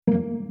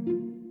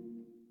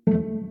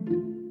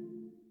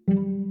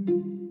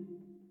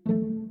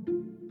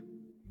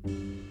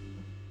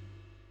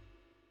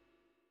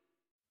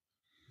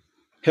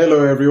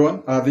Hello,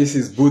 everyone. This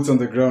is Boots on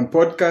the Ground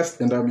podcast,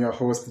 and I'm your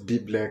host,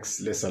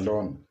 Diblex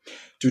Lesalon.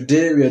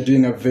 Today, we are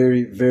doing a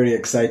very, very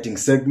exciting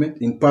segment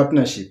in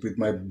partnership with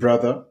my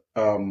brother.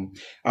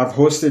 I've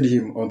hosted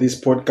him on this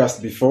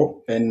podcast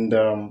before, and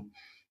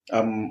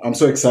I'm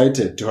so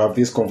excited to have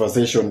this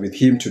conversation with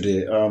him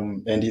today.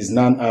 And he's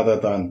none other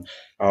than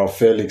our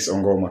Felix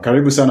Ongoma.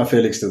 Karibu sana,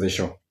 Felix, to the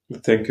show.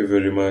 Thank you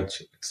very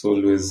much. It's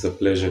always a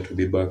pleasure to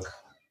be back.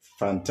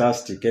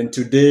 Fantastic. And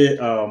today,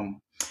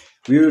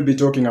 we will be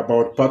talking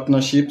about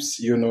partnerships.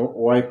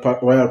 Why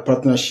are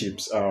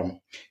partnerships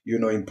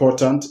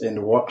important, and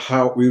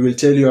how we will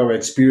tell you our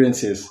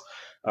experiences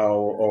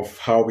of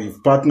how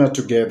we've partnered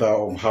together,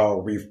 of how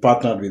we've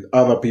partnered with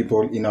other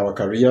people in our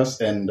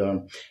careers, and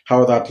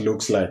how that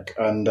looks like.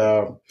 And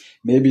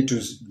maybe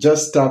to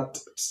just start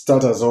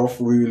us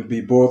off, we will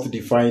be both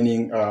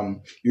defining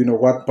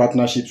what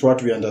partnerships,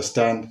 what we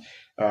understand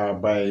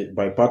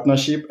by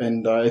partnership.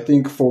 And I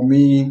think for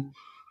me,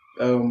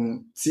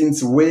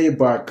 since way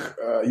back,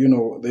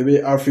 the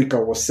way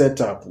Africa was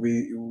set up,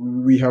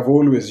 we have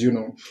always,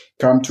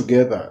 come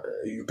together.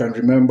 You can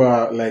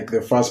remember, like,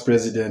 the first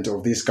president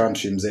of this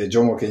country, Mzee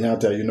Jomo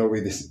Kenyatta,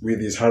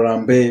 with his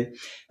Harambe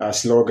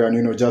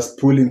slogan, just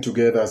pulling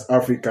together as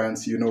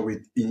Africans,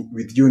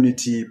 with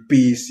unity,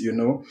 peace.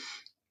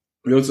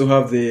 We also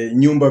have the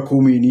Nyumba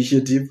Kumi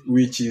initiative,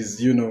 which is,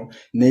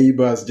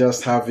 neighbors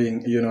just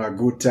having, a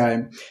good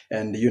time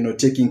and,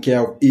 taking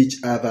care of each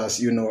other's,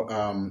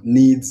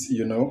 needs,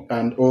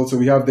 and also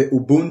we have the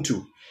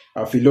Ubuntu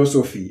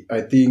philosophy.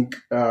 I think,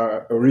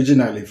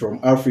 originally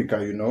from Africa,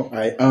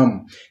 I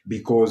am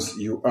because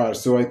you are.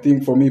 So I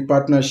think for me,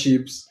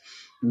 partnerships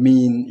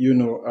mean,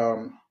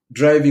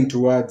 driving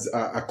towards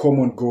a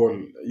common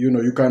goal.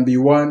 You can be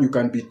one, you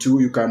can be two,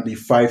 you can be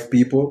five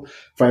people,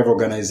 five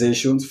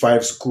organizations,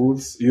 five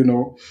schools,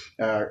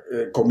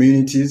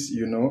 communities,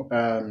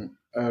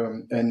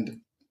 and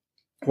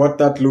what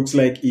that looks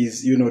like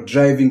is,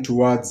 driving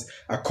towards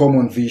a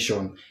common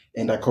vision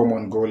and a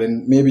common goal.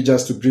 And maybe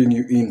just to bring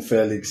you in,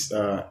 Felix,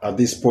 at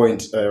this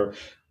point,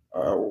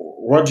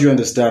 what do you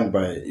understand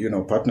by,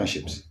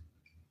 partnerships?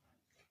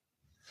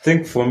 I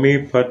think for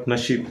me,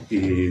 partnership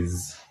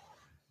is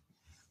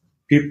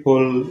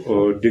people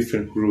or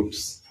different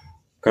groups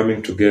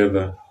coming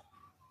together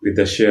with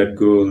a shared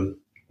goal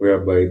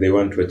whereby they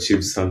want to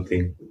achieve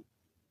something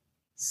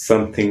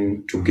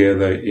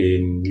together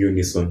in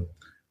unison,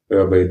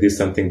 whereby this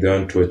something they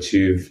want to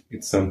achieve,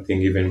 it's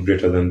something even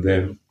greater than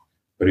them,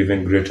 or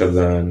even greater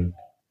than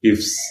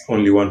if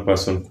only one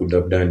person could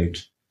have done it.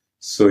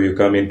 So you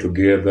come in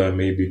together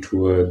maybe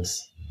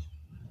towards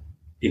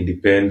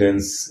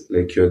independence,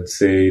 like you had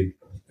said,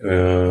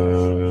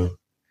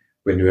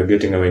 when we were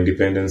getting our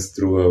independence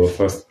through our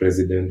first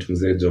president,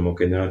 Mzee Jomo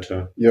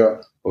Kenyatta,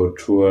 or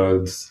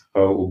towards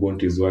how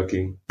Ubuntu is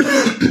working.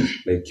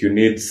 Like, you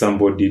need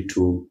somebody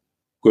to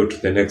go to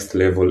the next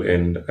level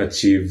and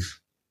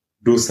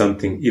do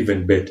something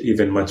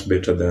even much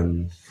better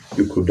than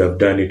you could have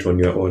done it on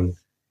your own.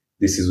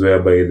 This is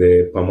whereby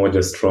the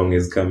Pamoja Strong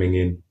is coming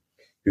in.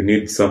 You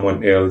need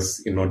someone else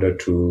in order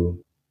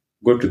to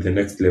go to the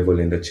next level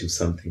and achieve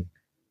something.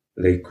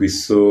 Like we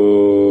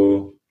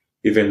saw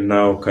even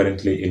now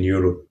currently in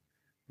Europe,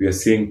 we are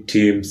seeing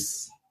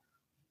teams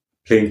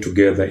playing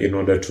together in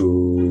order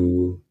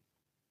to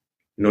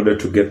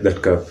get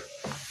that cup.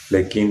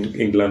 Like in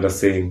England are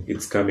saying,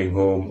 it's coming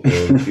home,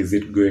 or is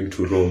it going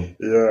to Rome?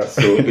 Yeah.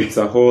 So it's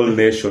a whole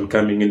nation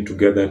coming in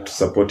together to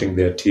supporting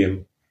their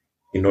team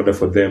in order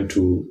for them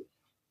to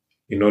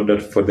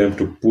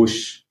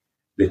push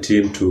the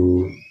team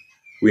to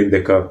win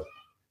the cup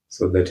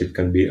so that it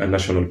can be a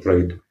national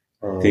pride.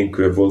 I think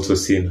we have also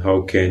seen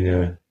how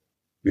Kenya,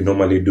 we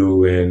normally do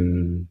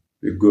when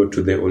we go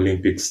to the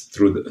Olympics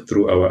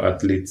through our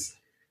athletes.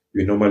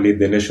 The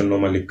nation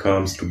normally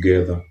comes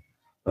together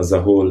as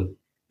a whole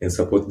and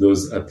support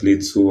those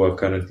athletes who are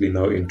currently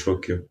now in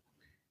Tokyo.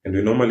 And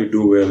we normally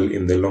do well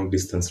in the long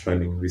distance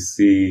running. We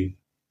see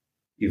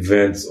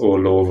events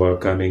all over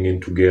coming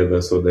in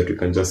together so that we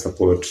can just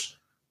support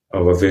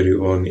our very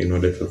own in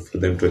order for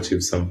them to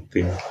achieve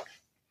something.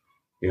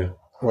 Yeah.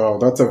 Wow,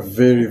 that's a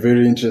very,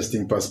 very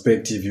interesting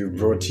perspective you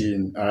brought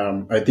in.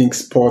 I think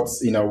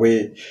sports, in a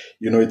way,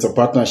 it's a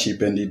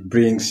partnership, and it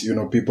brings,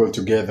 people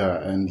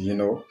together, and,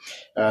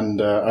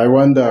 I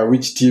wonder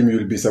which team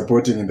you'll be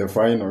supporting in the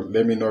final.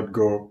 Let me not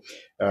go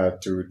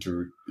into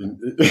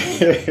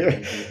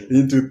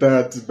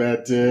that,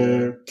 but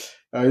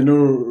I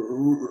know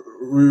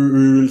we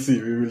will see.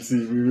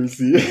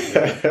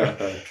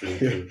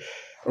 True.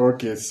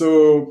 Okay,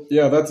 so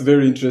yeah, that's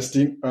very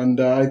interesting. And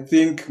I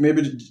think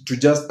maybe to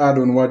just add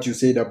on what you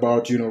said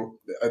about,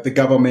 the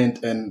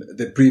government and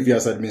the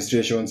previous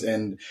administrations,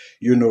 and,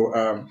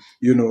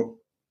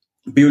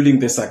 building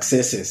the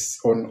successes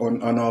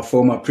on our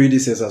former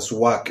predecessors'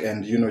 work,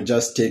 and,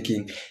 just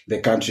taking the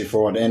country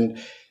forward. And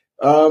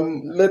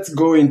let's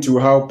go into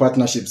how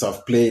partnerships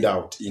have played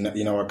out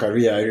in our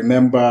career. I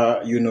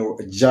remember,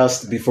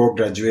 just before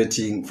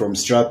graduating from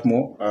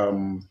Strathmore,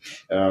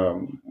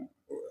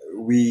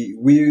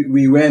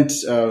 we went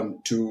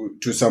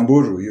to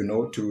Samburu,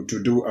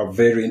 to do a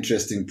very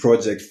interesting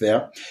project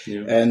there.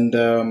 Yeah. And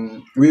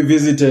we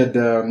visited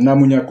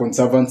Namunya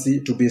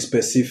Conservancy, to be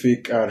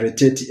specific,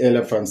 Reteti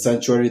Elephant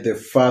Sanctuary, the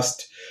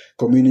first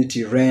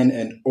community ran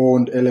and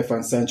owned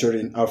elephant sanctuary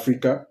in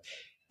Africa.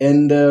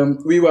 And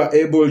we were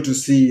able to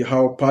see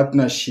how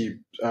partnership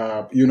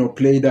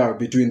played out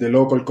between the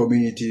local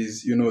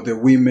communities, the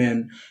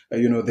women,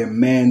 the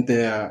men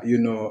there,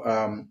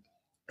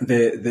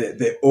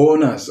 the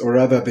owners, or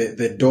rather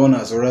the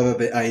donors, or rather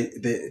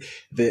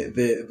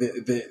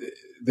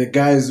the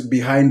guys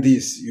behind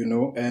this,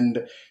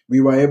 and we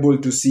were able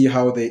to see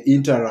how they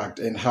interact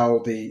and how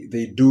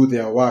they do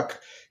their work,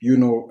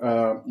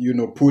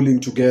 pulling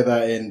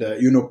together and,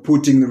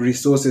 putting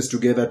resources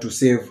together to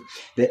save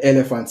the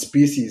elephant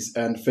species.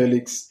 And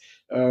Felix,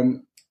 how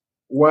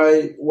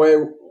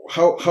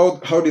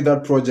did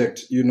that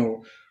project,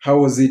 how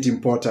was it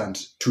important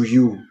to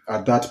you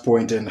at that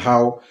point, and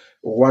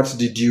what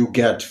did you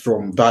get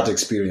from that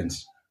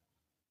experience?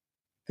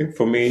 I think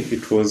for me,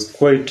 it was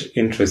quite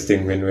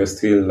interesting when we were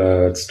still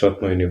at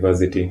Strathmore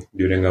University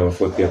during our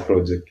 4th year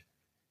project.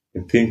 I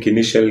think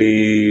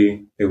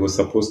initially I was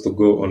supposed to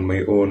go on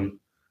my own.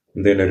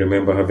 And then I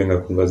remember having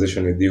a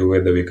conversation with you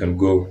whether we can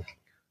go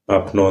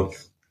up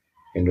north.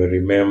 And I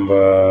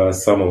remember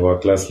some of our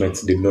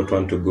classmates did not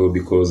want to go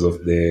because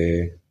of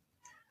the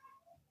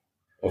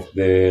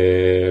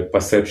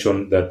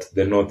perception that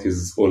the north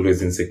is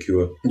always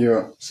insecure.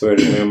 Yeah. So I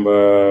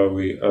remember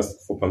we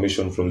asked for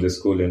permission from the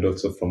school and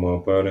also from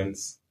our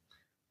parents.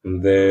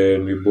 And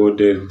then we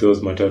boarded those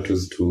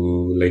matatus to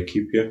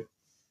Laikipia,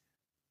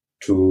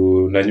 to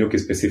Nanyuki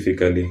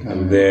specifically. Mm-hmm.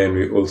 And then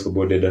we also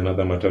boarded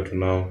another matatu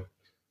now,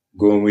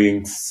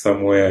 going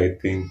somewhere, I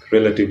think,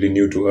 relatively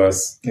new to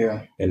us.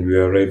 Yeah. And we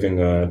were arriving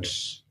at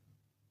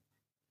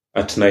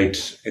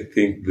night. I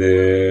think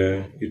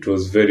it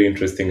was very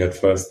interesting at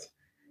first.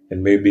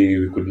 And maybe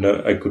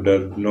I could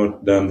have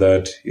not done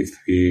that if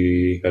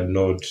we had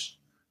not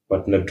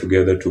partnered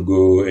together to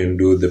go and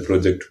do the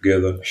project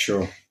together.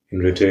 Sure.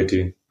 In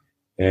Reteti.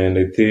 And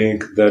I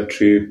think that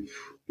trip,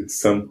 it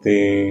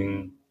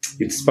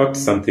sparked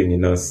something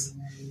in us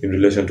in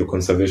relation to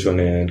conservation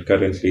and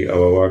currently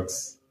our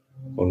works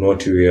on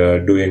what we are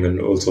doing and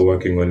also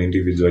working on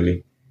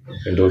individually,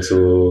 and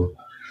also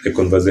the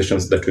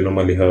conversations that we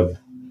normally have.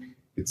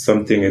 It's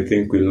something I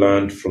think we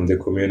learned from the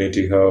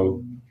community,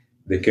 how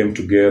they came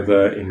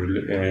together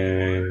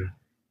and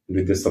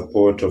with the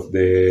support of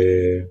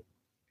the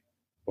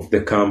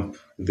camp.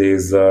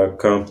 There's a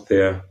camp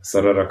there,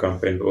 Sarara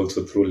Camp, and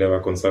also through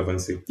Lewa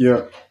Conservancy.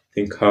 Yeah. I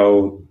think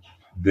how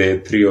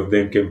the three of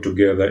them came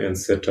together and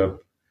set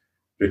up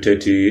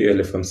Reteti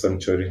Elephant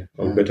Sanctuary,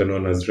 or better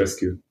known as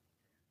Rescue,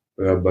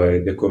 whereby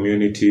the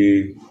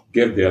community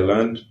gave their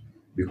land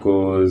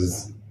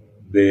because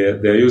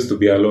there used to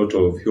be a lot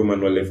of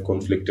human-wildlife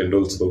conflict, and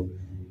also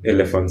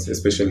elephants,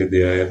 especially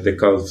the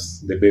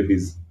calves, the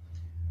babies,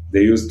 they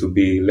used to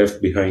be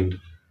left behind.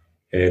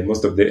 And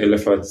most of the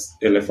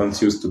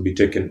elephants used to be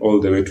taken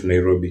all the way to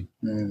Nairobi,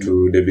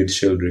 to David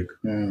Sheldrick.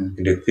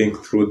 And I think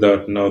through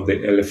that, now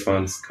the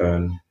elephants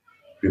can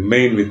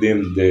remain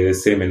within the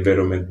same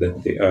environment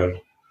that they are,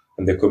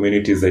 and the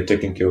communities are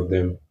taking care of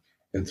them.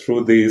 And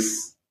through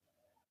this,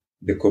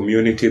 the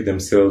community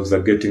themselves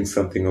are getting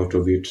something out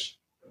of it,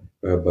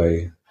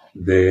 whereby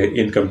the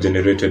income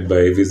generated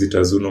by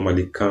visitors who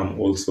normally come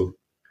also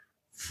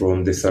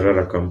from the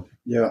Sarara camp,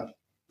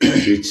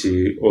 which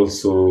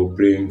also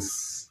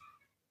brings,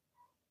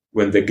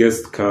 when the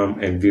guests come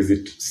and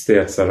stay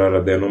at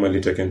Sarara, they are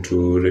normally taken to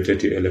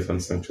Reteti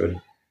Elephant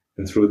Sanctuary.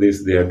 And through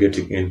this, they are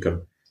getting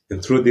income.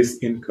 And through this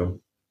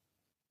income,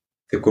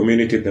 the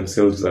community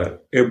themselves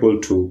are able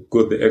to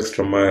go the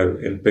extra mile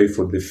and pay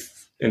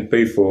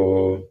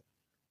for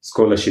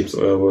scholarships,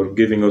 or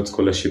giving out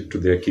scholarship to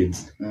their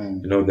kids.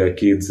 Their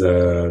kids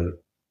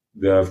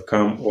they have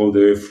come all the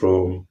way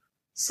from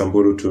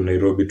Samburu to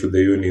Nairobi to the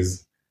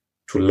unis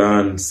to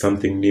learn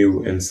something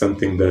new and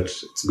something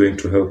that's going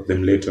to help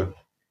them later,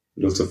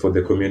 and also for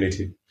the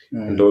community.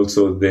 And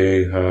also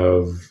they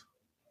have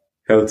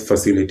health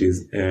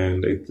facilities.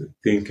 And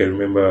I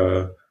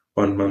remember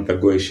 1 month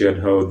ago I shared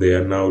how they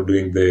are now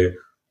doing the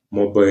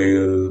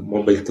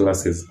mobile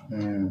classes,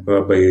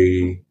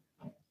 whereby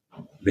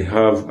they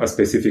have a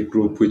specific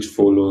group which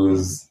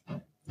follows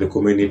the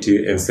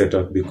community and set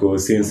up,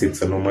 because since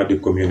it's a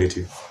nomadic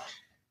community,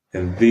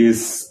 and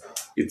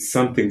it's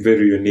something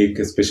very unique,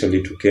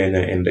 especially to Kenya,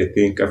 and I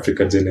think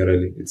Africa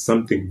generally. It's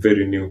something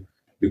very new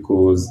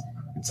because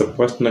it's a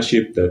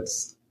partnership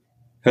that's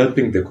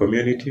helping the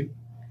community,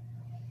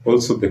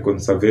 also the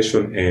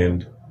conservation,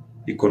 and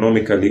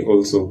economically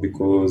also,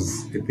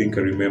 because I think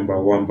I remember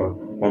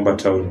Wamba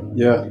town.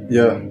 Yeah.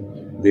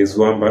 There's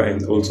Wamba,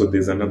 and also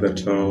there's another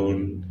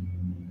town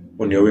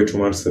on your way to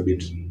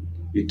Marsabit.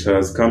 It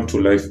has come to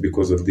life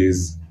because of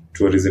these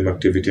tourism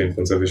activity and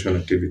conservation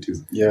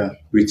activities,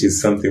 which is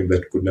something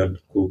that could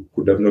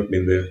have not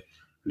been there.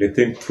 And I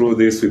think through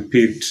this we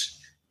picked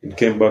and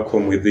came back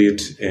home with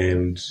it,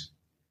 and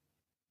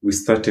we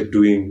started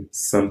doing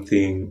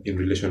something in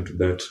relation to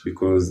that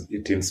because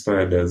it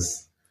inspired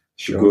us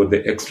to go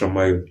the extra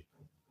mile.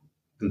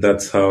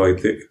 That's how I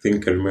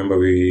think I remember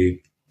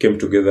we came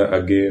together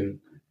again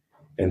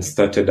and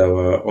started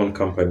our own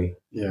company.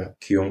 Yeah.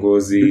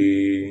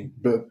 Kiongozi.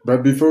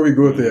 But before we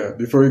go there,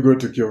 before we go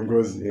to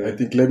Kiongozi, I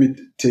think let me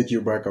take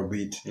you back a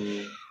bit.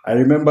 I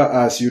remember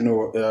us,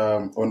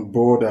 on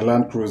board a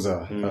Land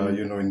Cruiser,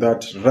 in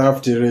that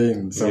rough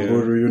terrain,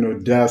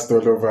 Samburu, dust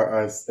all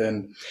over us,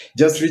 and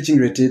just reaching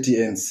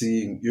Reteti and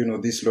seeing,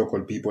 these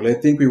local people. I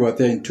think we were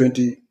there in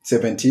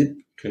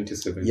 2017.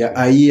 2017. Yeah,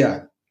 a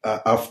year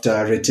after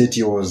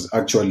Reteti was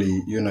actually,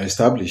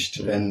 established.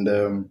 And,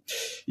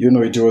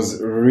 it was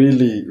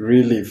really,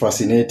 really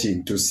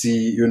fascinating to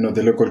see,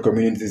 the local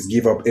communities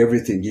give up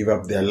everything, give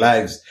up their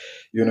lives,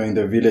 in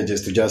the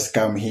villages to just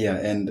come here.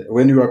 And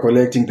when you were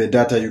collecting the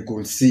data, you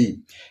could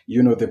see,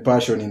 the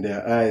passion in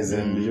their eyes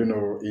and,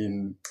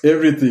 in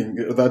everything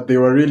that they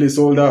were really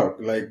sold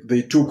out. Like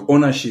they took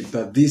ownership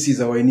that this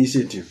is our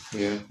initiative.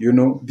 Yeah.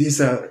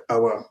 These are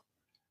our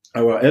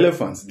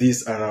elephants.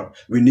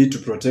 We need to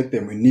protect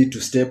them. We need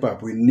to step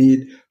up. We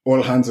need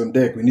all hands on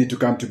deck. We need to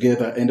come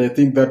together. And I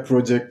think that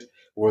project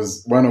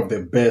was one of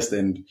the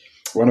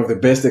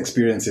best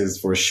experiences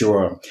for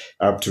sure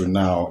up to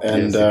now.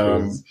 And,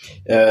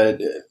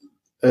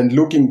 and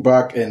looking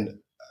back and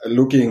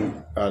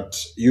looking at,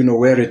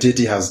 where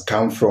Reteti has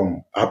come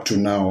from up to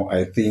now,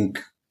 I think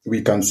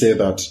we can say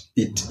that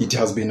it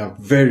has been a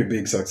very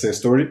big success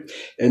story.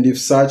 And if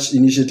such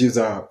initiatives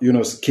are,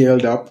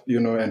 scaled up,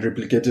 and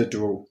replicated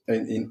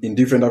in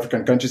different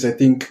African countries, I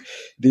think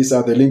these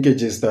are the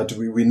linkages that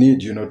we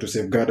need, to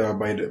safeguard our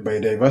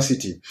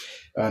biodiversity.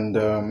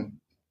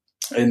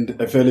 And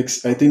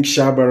Felix, I think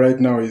Shaba right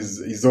now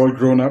is all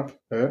grown up.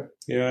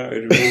 Yeah, I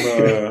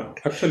remember.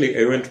 Actually,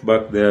 I went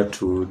back there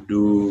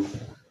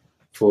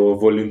for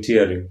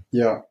volunteering.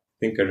 Yeah.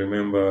 I think I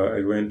remember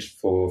I went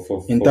for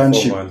 4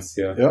 months.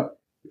 Yeah.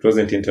 It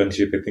wasn't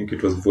internship. I think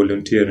it was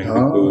volunteering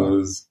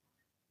because,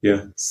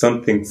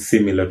 something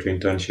similar to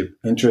internship.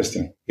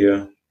 Interesting.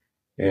 Yeah.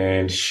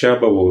 And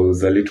Shaba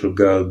was a little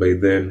girl by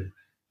then.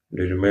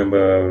 I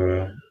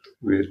remember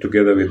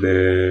together with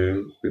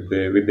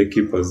the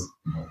keepers,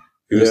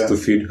 we used to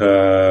feed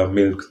her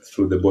milk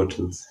through the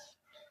bottles,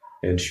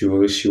 and she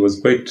was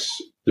quite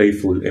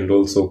playful and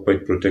also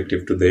quite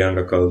protective to the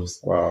younger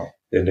calves. Wow.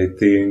 And I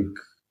think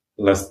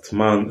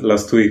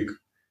last week,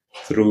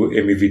 through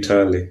Emi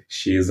Vitale,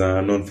 she is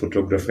a known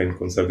photographer in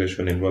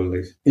conservation and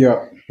wildlife.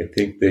 Yeah. I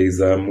think there is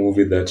a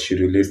movie that she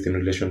released in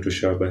relation to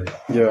Shaba.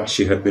 Yeah.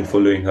 She had been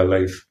following her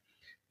life.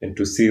 And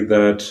to see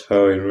that,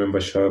 how I remember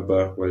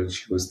Shaba while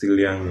she was still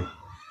young,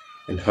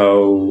 and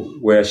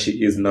where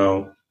she is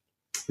now,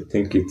 I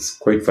think it's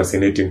quite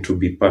fascinating to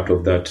be part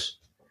of that.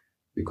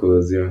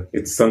 Because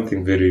it's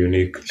something very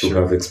unique to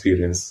have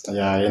experienced.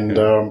 Yeah, and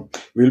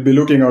we'll be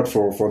looking out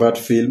for that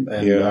film,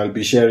 and I'll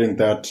be sharing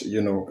that,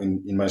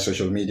 in my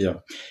social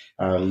media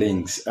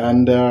links.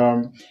 And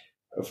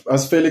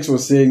as Felix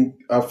was saying,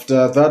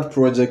 after that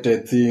project, I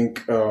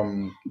think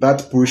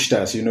that pushed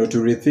us, to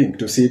rethink,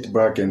 to sit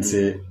back and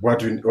say, what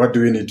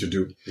do we need to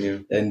do? Yeah.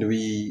 And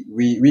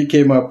we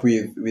came up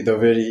with a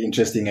very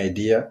interesting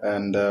idea,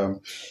 and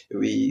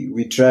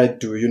we tried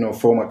to,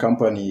 form a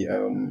company,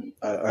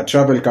 a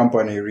travel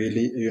company,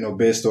 really,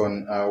 based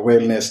on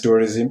wellness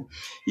tourism,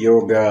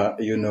 yoga,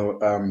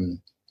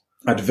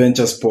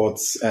 adventure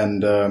sports,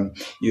 and a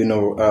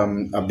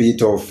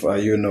bit of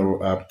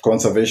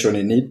conservation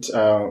in it.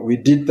 We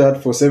did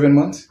that for 7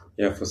 months.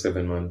 Yeah, for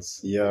 7 months.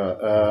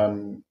 Yeah.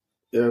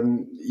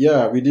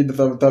 We did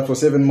that for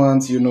 7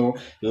 months.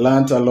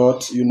 Learned a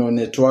lot.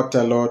 Networked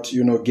a lot.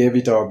 Gave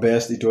it our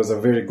best. It was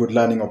a very good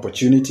learning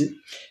opportunity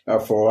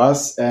for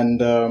us,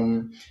 and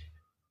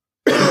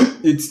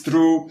it's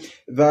through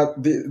that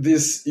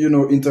these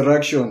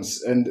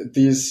interactions and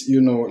these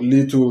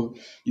little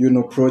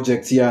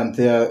projects here and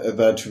there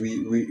that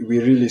we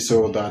really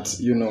saw that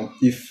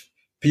if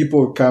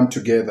people come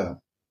together,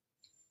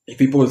 if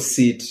people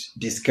sit,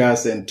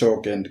 discuss and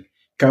talk and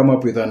come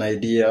up with an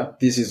idea,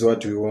 this is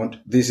what we want,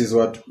 this is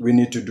what we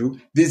need to do,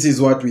 this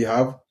is what we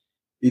have,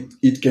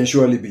 it can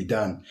surely be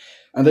done.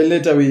 And then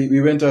later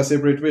we went our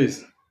separate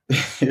ways.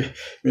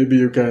 Maybe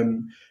you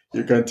can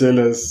tell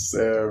us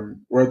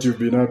what you've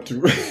been up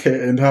to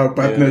and how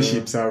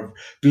partnerships have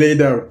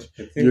played out,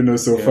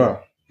 so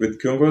far.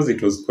 With Kiongozi,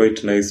 it was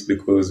quite nice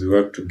because we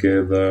worked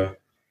together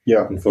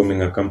in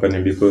forming a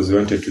company because we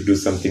wanted to do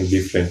something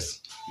different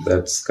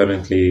that's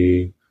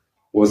currently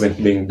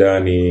wasn't being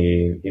done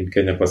in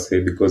Kenya per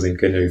se, because in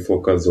Kenya we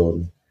focus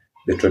on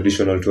the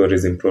traditional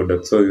tourism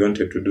product. So we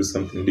wanted to do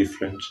something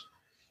different.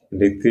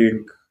 And I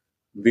think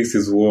this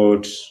is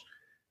what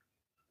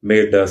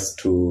made us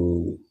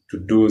to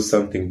do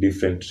something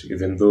different,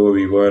 even though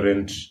we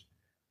weren't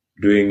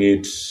doing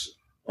it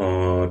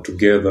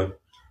together.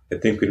 I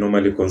think we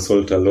normally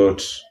consult a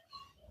lot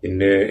in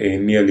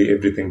nearly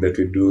everything that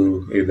we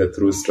do, either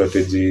through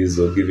strategies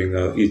or giving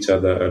each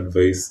other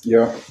advice,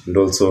 and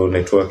also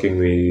networking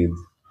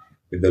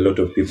with a lot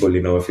of people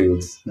in our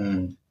fields.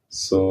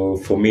 So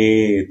for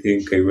me, I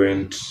think I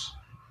went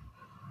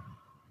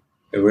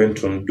I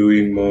went on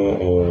doing more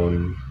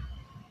on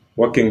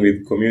working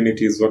with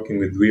communities, working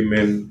with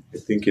women. I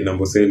think in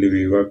Amboseli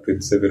we worked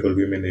with several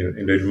women,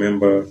 and I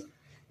remember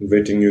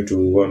inviting you to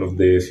one of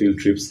the field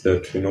trips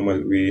that we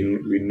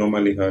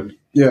normally had.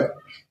 Yeah,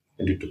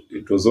 and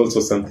it was also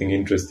something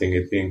interesting,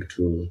 I think,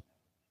 to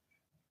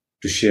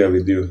share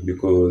with you,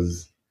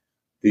 because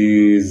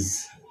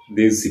these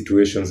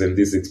situations and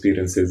these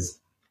experiences,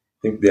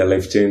 I think they are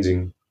life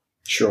changing.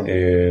 Sure.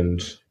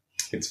 And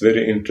it's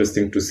very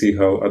interesting to see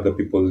how other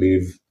people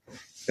live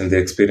and their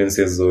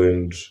experiences,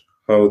 and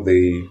how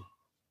they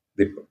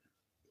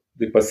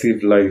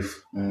perceive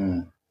life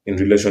in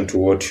relation to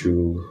what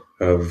you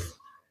have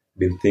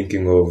been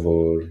thinking of,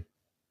 or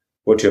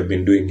what you have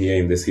been doing here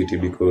in the city,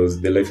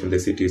 because the life in the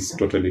city is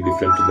totally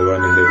different to the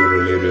one in the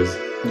rural areas.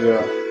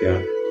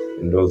 Yeah.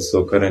 And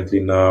also currently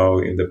now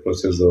in the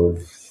process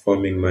of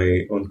forming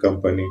my own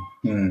company.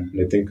 And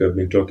I think I've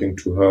been talking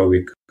to how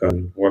we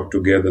can work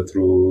together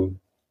through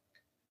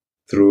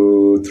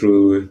your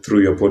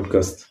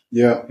podcast.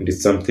 Yeah. And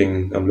it's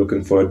something I'm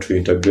looking forward to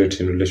integrate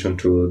in relation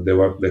to the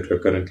work that we're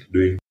currently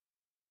doing.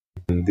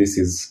 And this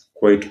is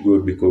quite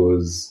good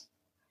because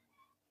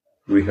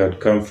we had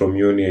come from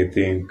uni, I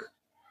think.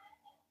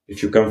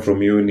 If you come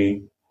from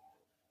uni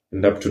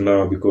and up to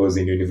now, because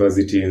in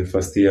university in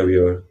first year we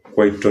were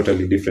quite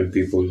totally different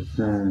people.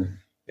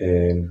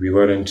 And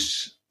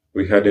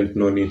we hadn't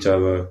known each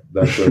other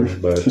that well,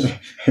 but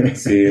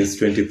since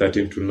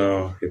 2013 to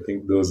now, I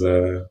think those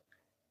are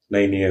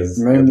 9 years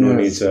we've known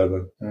each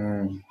other.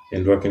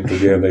 And working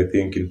together, I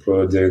think, in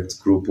projects,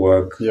 group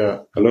work,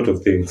 a lot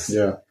of things.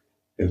 Yeah.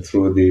 And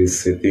through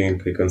this, I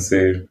think I can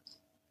say,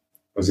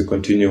 as we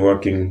continue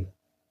working,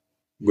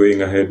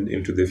 going ahead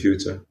into the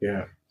future,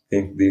 I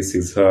think this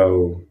is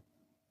how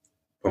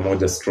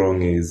Pamoja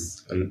Strong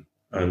is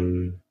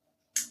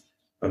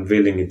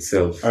unveiling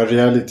itself. A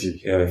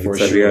reality. Yeah, it's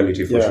a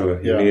reality for sure.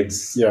 It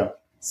needs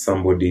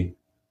somebody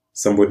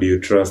you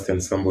trust,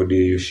 and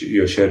somebody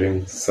you're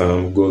sharing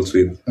some goals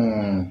with,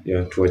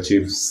 to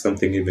achieve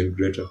something even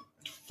greater.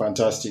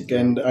 Fantastic.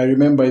 And I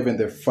remember even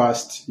the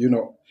first,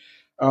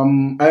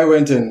 I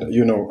went and,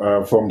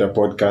 formed a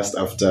podcast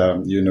after,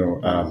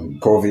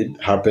 COVID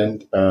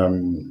happened.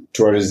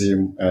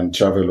 Tourism and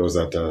travel was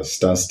at a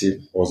standstill,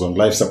 was on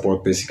life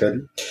support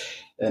basically.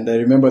 And I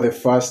remember the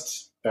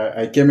first,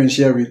 I came and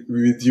shared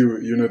with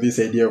you, this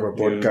idea of a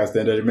podcast.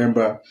 And I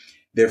remember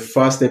the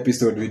first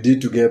episode we did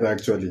together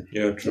actually.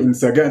 Yeah, true. In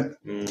Sagana,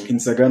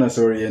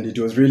 and it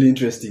was really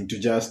interesting to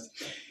just,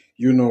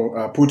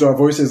 put our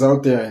voices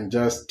out there and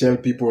just tell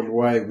people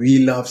why we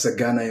love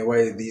Sagana and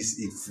why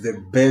it's the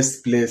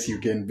best place you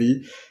can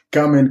be.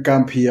 Come and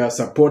camp here,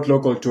 support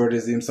local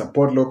tourism,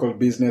 support local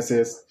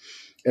businesses.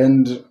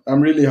 And I'm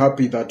really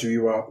happy that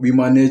we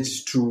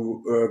managed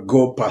to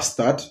go past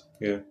that.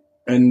 Yeah.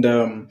 And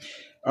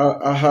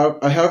I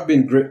have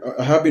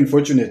been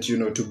fortunate,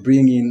 to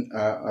bring in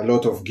a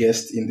lot of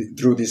guests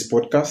through this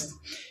podcast,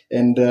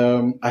 and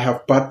I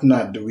have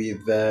partnered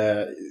with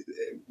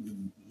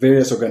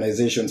various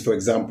organizations, for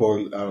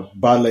example,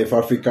 BirdLife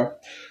Africa,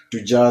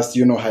 to just,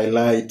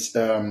 highlight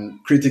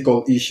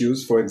critical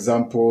issues. For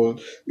example,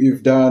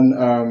 we've done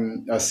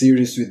a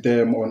series with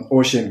them on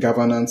ocean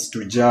governance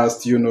to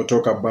just,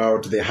 talk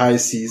about the high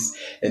seas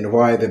and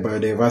why the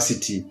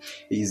biodiversity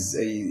is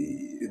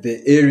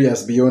the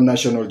areas beyond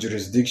national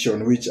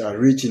jurisdiction, which are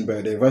rich in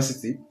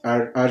biodiversity,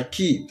 are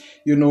key,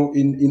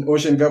 in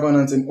ocean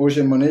governance and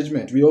ocean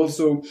management. We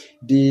also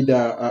did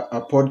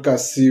a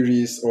podcast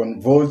series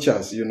on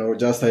vultures,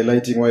 just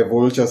highlighting why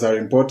vultures are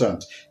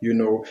important,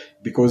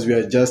 because we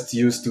are just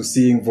used to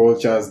seeing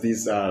vultures.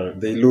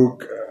 They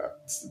look,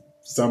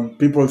 some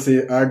people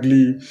say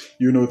ugly,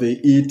 they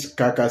eat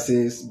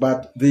carcasses,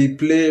 but they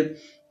play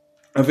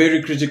a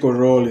very critical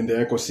role in the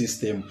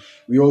ecosystem.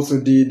 We also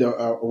did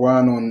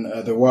one on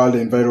the World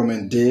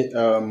Environment Day,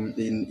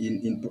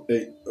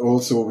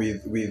 also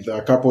with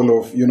a couple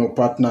of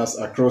partners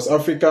across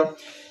Africa,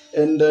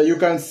 and you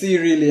can see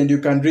really, and you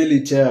can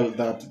really tell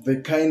that the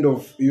kind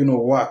of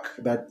work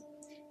that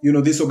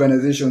these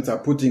organizations are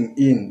putting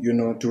in,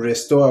 to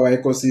restore our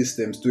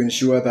ecosystems, to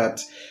ensure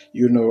that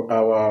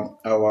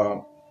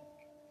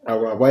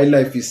our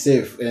wildlife is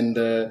safe, and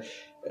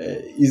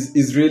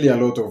is really a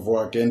lot of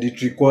work, and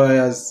it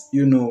requires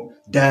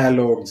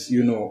dialogues,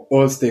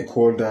 all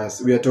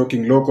stakeholders. We are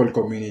talking local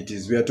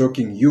communities, we are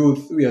talking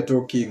youth, we are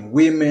talking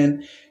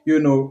women,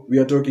 we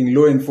are talking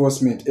law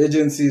enforcement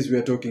agencies, we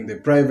are talking the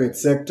private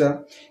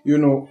sector,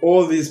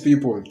 all these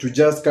people to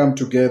just come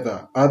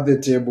together at the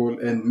table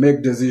and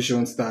make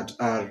decisions that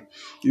are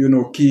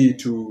key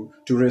to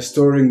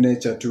restoring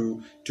nature,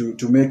 to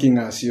making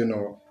us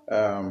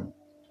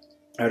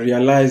I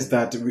realize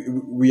that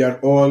we are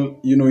all,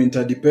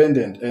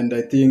 interdependent. And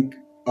I think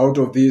out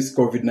of this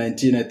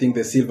COVID-19, I think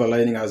the silver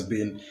lining has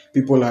been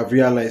people have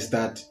realized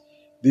that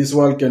this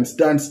world can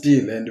stand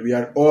still and we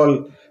are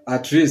all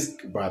at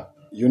risk. But,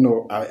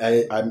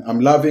 I'm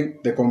loving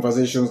the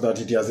conversations that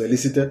it has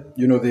elicited,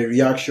 the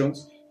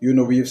reactions,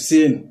 we've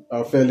seen,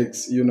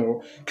 Felix,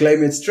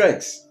 climate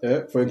strikes.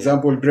 For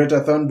example,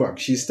 Greta Thunberg,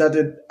 she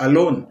started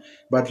alone,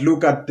 but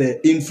look at the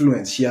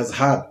influence she has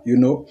had,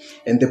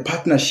 and the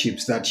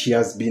partnerships that she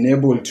has been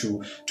able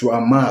to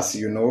amass,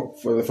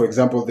 for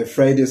example, the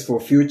Fridays for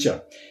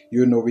Future.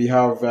 We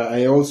have,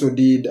 I also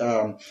did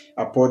a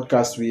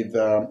podcast with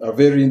a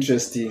very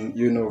interesting,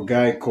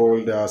 guy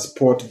called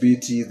Sport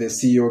BT, the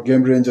CEO,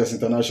 Game Rangers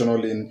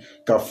International in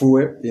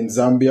Kafue in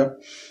Zambia.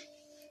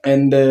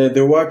 And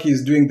the work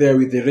he's doing there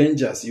with the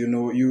Rangers,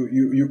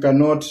 you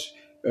cannot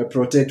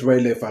protect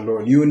wildlife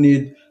alone. You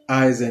need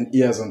eyes and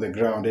ears on the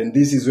ground. And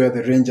this is where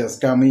the Rangers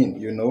come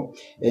in,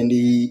 And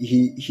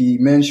he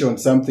mentioned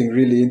something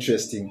really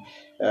interesting,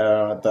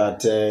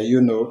 that,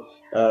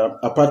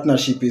 a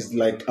partnership is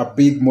like a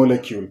big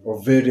molecule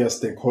of various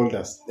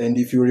stakeholders. And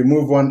if you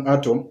remove one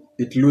atom,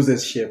 it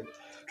loses shape.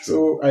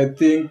 So I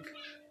think,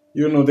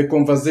 the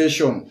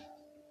conversation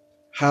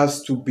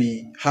has to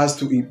be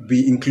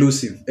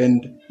inclusive,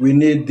 and we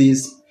need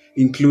these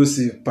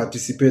inclusive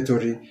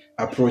participatory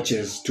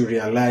approaches to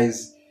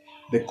realize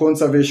the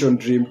conservation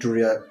dream,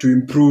 to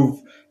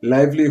improve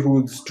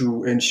livelihoods,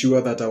 to ensure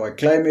that our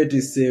climate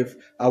is safe,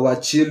 our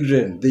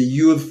children, the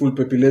youthful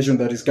population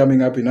that is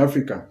coming up in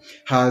Africa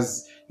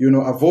has,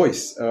 a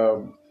voice.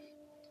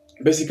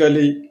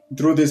 Basically,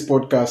 through this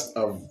podcast,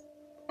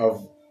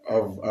 I've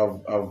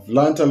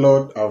learned a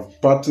lot. I've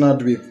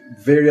partnered with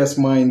various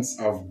minds.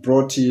 I've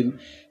brought in,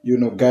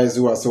 guys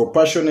who are so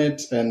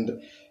passionate,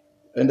 and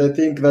I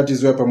think that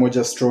is where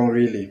Pamoja Strong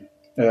really,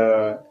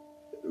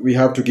 we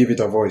have to give it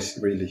a voice,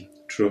 really.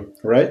 True.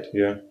 Right?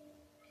 Yeah.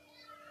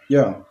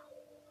 Yeah.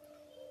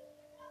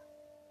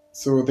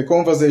 So the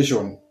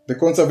conservation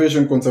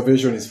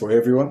is for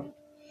everyone.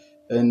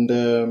 And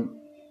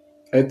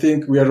I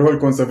think we are all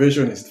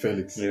conservationists,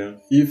 Felix. Yeah.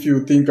 If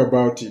you think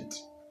about it,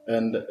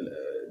 and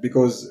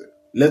because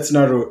let's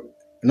narrow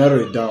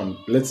it down.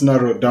 Let's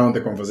narrow down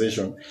the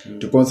conversation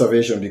to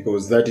conservation,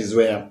 because that is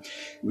where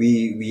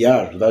we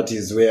are. That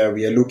is where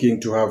we are looking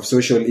to have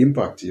social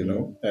impact,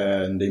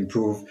 and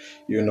improve,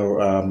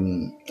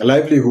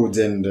 livelihoods,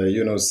 and,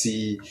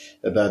 see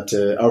that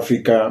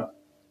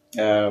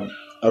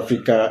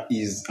Africa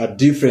is a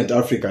different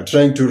Africa,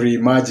 trying to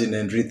reimagine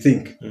and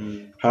rethink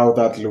how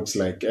that looks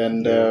like.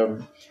 And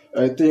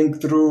I think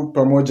through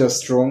Pamoja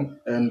Strong,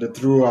 and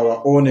through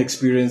our own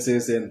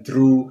experiences, and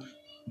through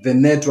the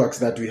networks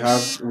that we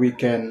have, we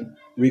can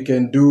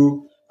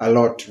do a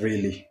lot,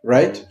 really,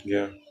 right?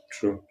 Yeah,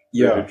 true.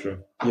 Yeah, very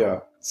true.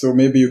 Yeah. So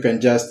maybe you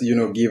can just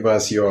give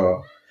us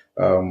your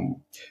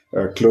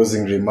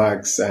closing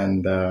remarks,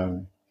 and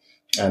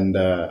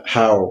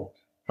how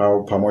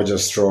Pamoja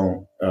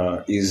Strong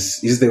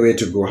is the way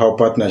to go. How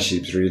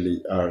partnerships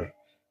really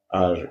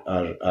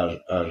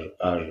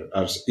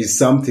is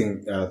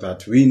something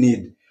that we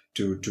need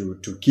to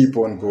keep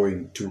on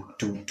going, to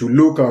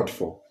look out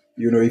for.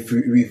 If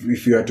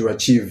we are to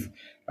achieve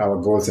our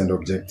goals and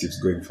objectives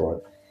going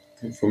forward.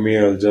 For me,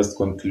 I'll just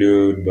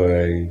conclude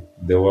by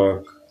the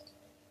work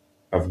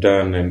I've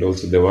done, and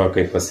also the work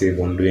I perceive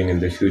on doing in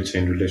the future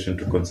in relation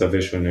to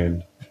conservation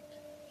and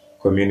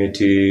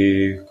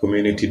community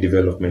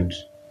development.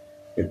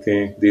 I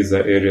think these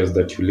are areas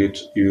that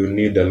you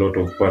need a lot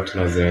of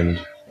partners and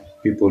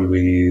people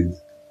with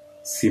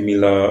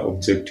similar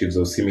objectives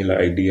or similar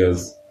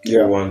ideas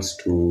who wants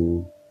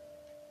to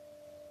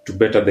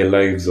better the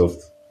lives of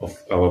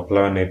our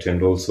planet,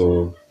 and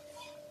also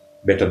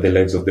better the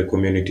lives of the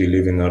community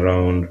living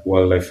around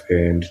wildlife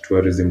and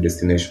tourism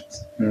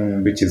destinations,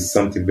 which is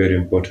something very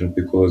important,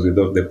 because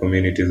without the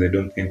communities, I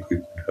don't think we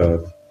could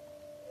have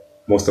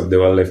most of the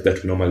wildlife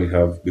that we normally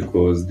have,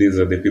 because these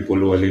are the people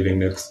who are living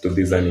next to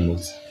these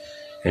animals.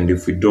 And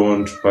if we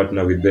don't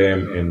partner with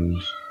them and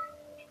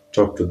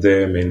talk to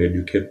them and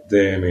educate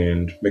them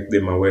and make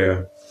them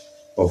aware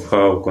of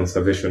how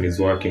conservation is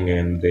working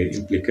and the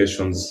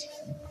implications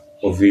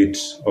of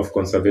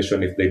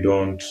conservation, if they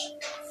don't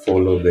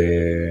follow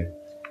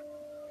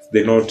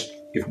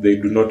if they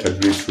do not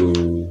agree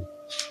to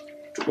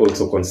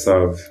also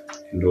conserve,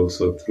 and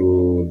also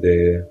through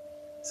the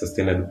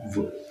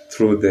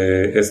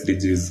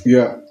SDGs.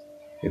 Yeah.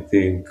 I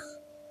think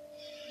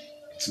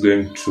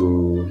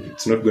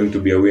it's not going to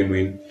be a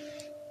win-win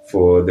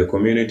for the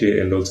community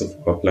and also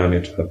for our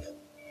planet Earth,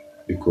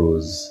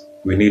 because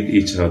we need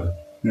each other.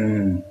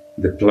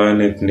 The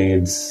planet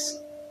needs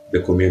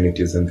the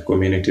communities, and the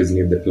communities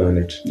need the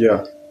planet.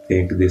 Yeah. I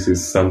think this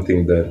is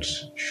something that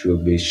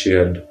should be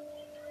shared,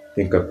 I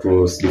think,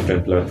 across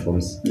different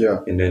platforms.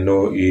 Yeah. And I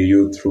know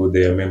EU, through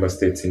their member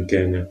states in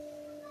Kenya,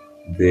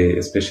 I'm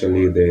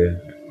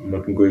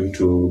not going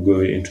to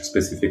go into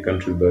specific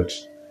countries, but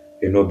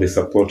they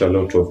support a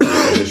lot of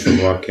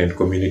conservation work and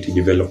community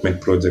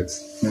development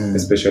projects,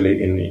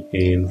 especially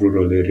in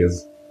rural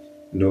areas.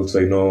 And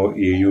also I know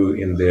EU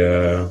in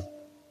their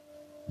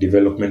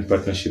development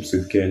partnerships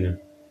with Kenya,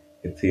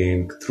 I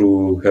think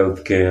through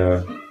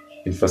healthcare,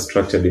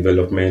 infrastructure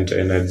development,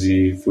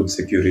 energy, food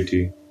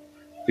security.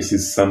 This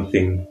is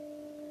something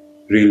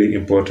really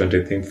important,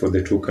 I think, for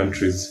the two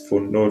countries,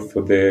 not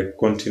for the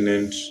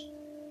continent,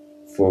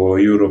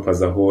 for Europe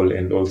as a whole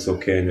and also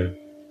Kenya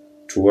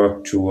to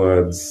work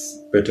towards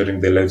bettering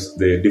the lives of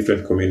the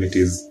different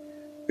communities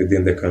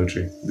within the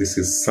country. This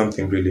is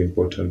something really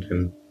important,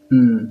 and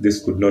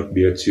this could not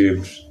be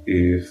achieved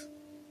if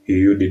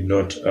EU did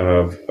not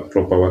have a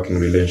proper working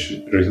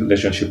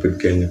relationship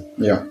with Kenya,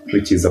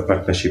 which is a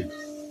partnership.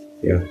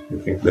 Yeah, I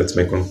think that's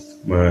my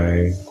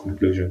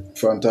conclusion.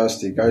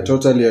 Fantastic. I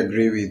totally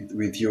agree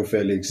with you,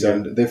 Felix. Yeah.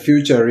 And the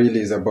future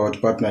really is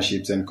about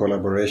partnerships and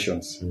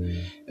collaborations.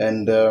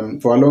 And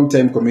for a long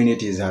time,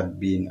 communities had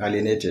been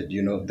alienated,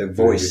 the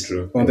voice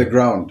on the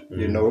ground,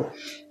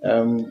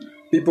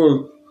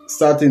 people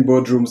sat in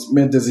boardrooms,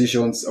 made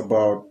decisions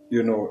about,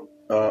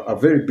 a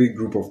very big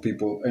group of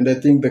people. And I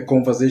think the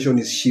conversation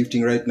is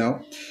shifting right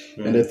now.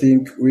 And I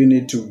think we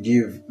need to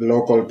give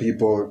local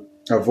people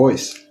a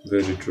voice.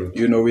 Very true.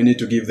 We need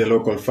to give the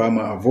local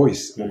farmer a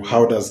voice.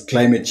 How does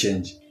climate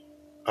change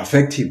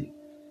affect him?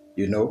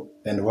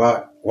 And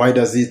why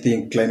does he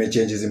think climate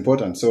change is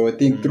important? So I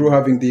think through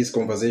having these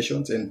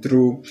conversations and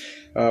through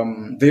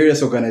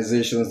various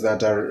organizations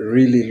that are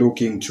really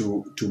looking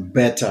to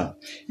better,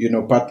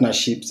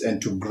 partnerships and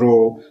to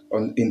grow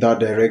in that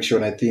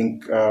direction, I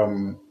think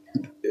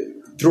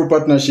through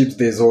partnerships,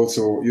 there's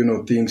also,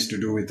 things to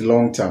do with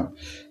long-term,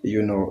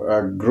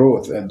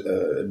 growth and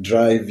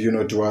drive,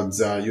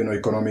 towards,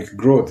 economic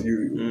growth.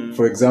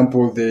 For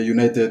example, the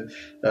United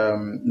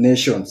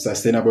Nations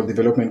Sustainable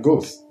Development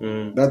Goals.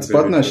 That's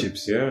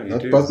partnerships. Yeah,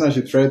 that's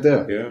partnerships right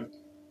there. Yeah.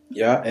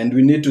 Yeah, and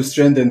we need to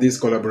strengthen these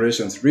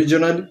collaborations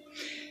regionally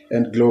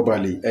and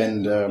globally.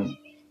 And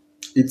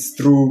it's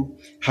through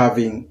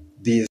having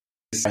these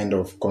kind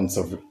of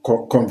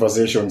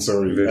conversation.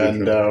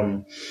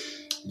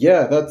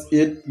 Yeah, that's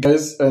it,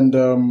 guys. And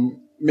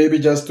maybe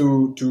just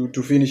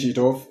to finish it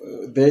off,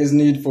 there is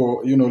need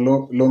for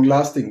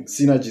long-lasting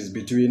synergies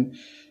between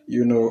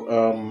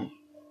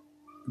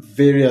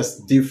various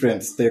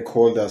different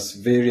stakeholders,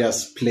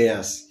 various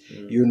players,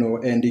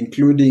 and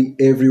including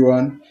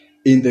everyone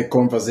in the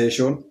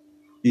conversation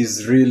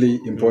is really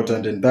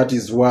important, and that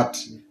is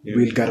what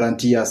will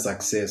guarantee us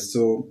success.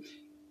 So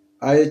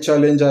I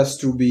challenge us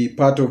to be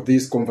part of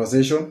this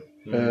conversation.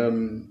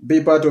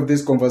 Be part of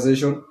this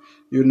conversation.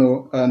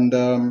 And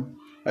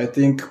I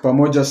think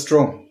Pamoja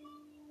Strong.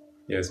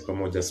 Yes,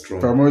 Pamoja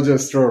Strong. Pamoja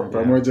Strong.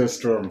 Pamoja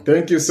Strong.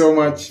 Thank you so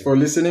much for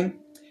listening,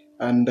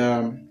 and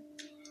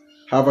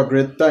have a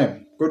great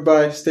time.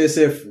 Goodbye. Stay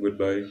safe.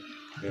 Goodbye.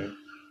 Yeah.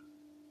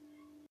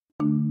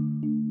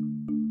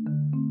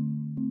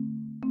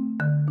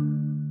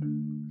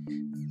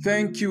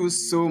 Thank you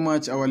so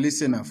much, our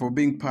listener, for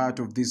being part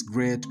of this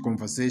great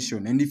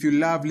conversation. And if you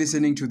love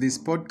listening to this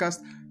podcast,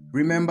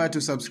 remember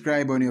to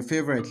subscribe on your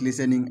favorite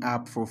listening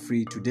app for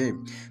free today.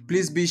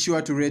 Please be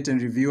sure to rate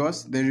and review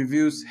us. The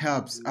reviews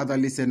helps other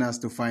listeners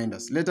to find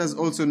us. Let us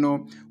also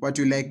know what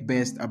you like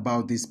best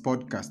about this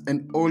podcast.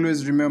 And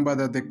always remember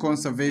that the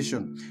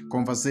conversation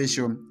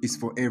is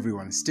for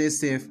everyone. Stay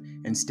safe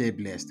and stay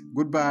blessed.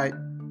 Goodbye.